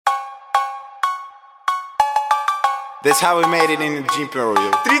That's how we made it in the gym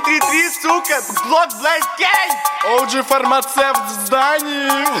period. 333, сука, блок, блядь, гей! OG фармацевт в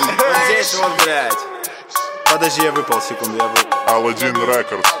здании. Вот здесь вот, блядь. Подожди, я выпал, секунду, я выпал. Аладдин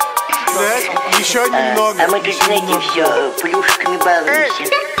Рекордс. Да? Еще немного. А мы тут, знаете, все плюшками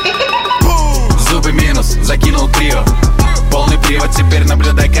балуемся. Зубы минус, закинул крио. Полный привод, теперь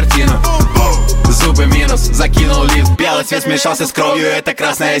наблюдай картину. Зубы минус, закинул лифт. Белый цвет смешался с кровью, это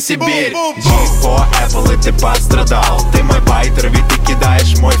красная Сибирь. G4 Apple, и ты пострадал. Ты мой байтер, ведь ты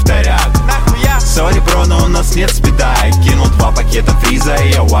кидаешь мой вторяк. Сори, бро, но у нас нет спида. Я кинул 2 пакета фриза,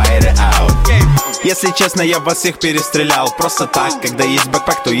 и я wire it out. Если честно, я вас всех перестрелял. Просто так, когда есть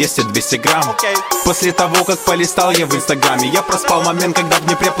бэкпэк, то есть и 200 грамм. После того, как полистал я в инстаграме, я проспал момент, когда в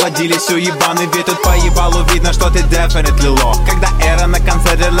Днепре плодились уебаны. Ведь тут по ебалу видно, что ты definitely low. Когда эра на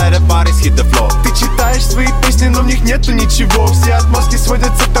концерте, let the bodies hit the floor. Ты читаешь свои песни, но в них нету ничего. Все отмазки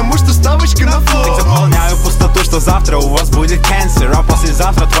сводятся к тому, что ставочка на флоу. Так заполняю пустоту, что завтра у вас будет cancer. А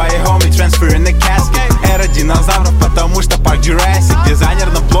послезавтра твои homie transfer in the casket. Эра динозавров, потому что парк Jurassic.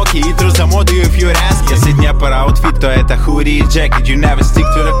 Дизайнер на блоке и тру за моду if you're asking. Если не про аутфит, то это худи и джекет. You never stick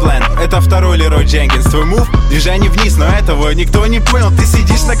to the plan. Это второй Лерой Дженкинс. Твой мув, движение вниз, но этого никто не понял. Ты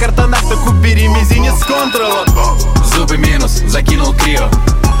сидишь на картонах, так убери мизинец с контрола. Зубы минус, закинул крио.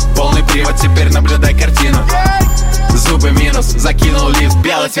 Полный привод, теперь наблюдай картину. Зубы минус, закинул лифт.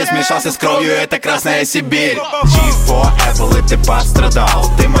 Белый цвет смешался с кровью, это красная Сибирь. G4 Apple, и ты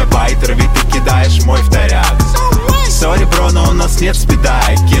пострадал. Ты мой байтер, ведь ты кидаешь мой вторяк. Сори, бро, но у нас нет спида.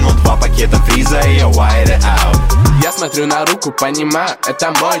 Я кинул 2 пакета фриза, и я wire it out. Я смотрю на руку, понимаю,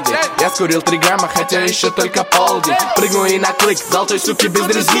 это мой день. Я скурил 3 грамма, хотя еще только полдень. Прыгну и на клик, дал той суки без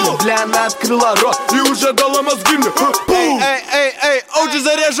резины. Бля, она открыла рот и уже дала мозги мне. Эй, OG,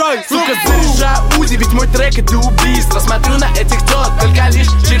 заряжай! Сука, заряжай Узи, ведь мой трек это убийство. Смотрю на этих тот, только лишь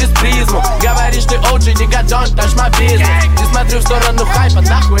через призму. Говоришь, ты OG, не гадон, touch my business. Не смотрю в сторону хайпа,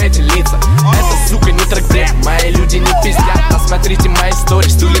 нахуй эти лица. Это, сука, не трек-брек, мои люди не пиздят. Посмотрите мои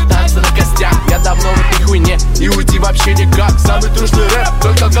сторис, стули танцы на костях. Я давно в этой хуйне и уйти вообще никак. Самый трушный рэп,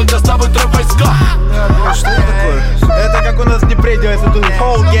 только когда с тобой трэп войска. Что это такое? Это как у нас в Днепре делается тут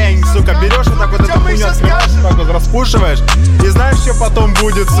whole gang, сука. Берешь вот так вот эту хуйню, открываешь, так вот распушиваешь. И знаешь, что потом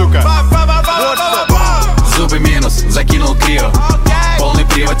будет, сука? Вот что. Зубы минус, закинул крио. Полный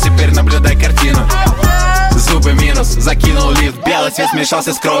привод, теперь наблюдай картину. Зубы минус, закинул лифт. Белый цвет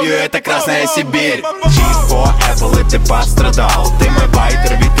смешался с кровью, это красная Сибирь. G4 Apple, и ты пострадал. Ты мой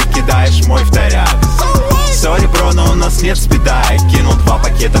байтер, ведь ты кидаешь мой вторяк. Сори, бро, но у нас нет спида. Я кинул 2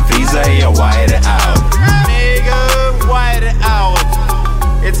 пакета фриза, и я wire it out. Nigga, wire it out.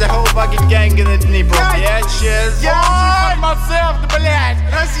 It's a whole fucking gang in the Dnipro, bitches. Фармацевт, блядь!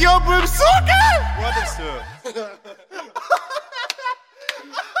 Разъебываем, сука! Вот и все.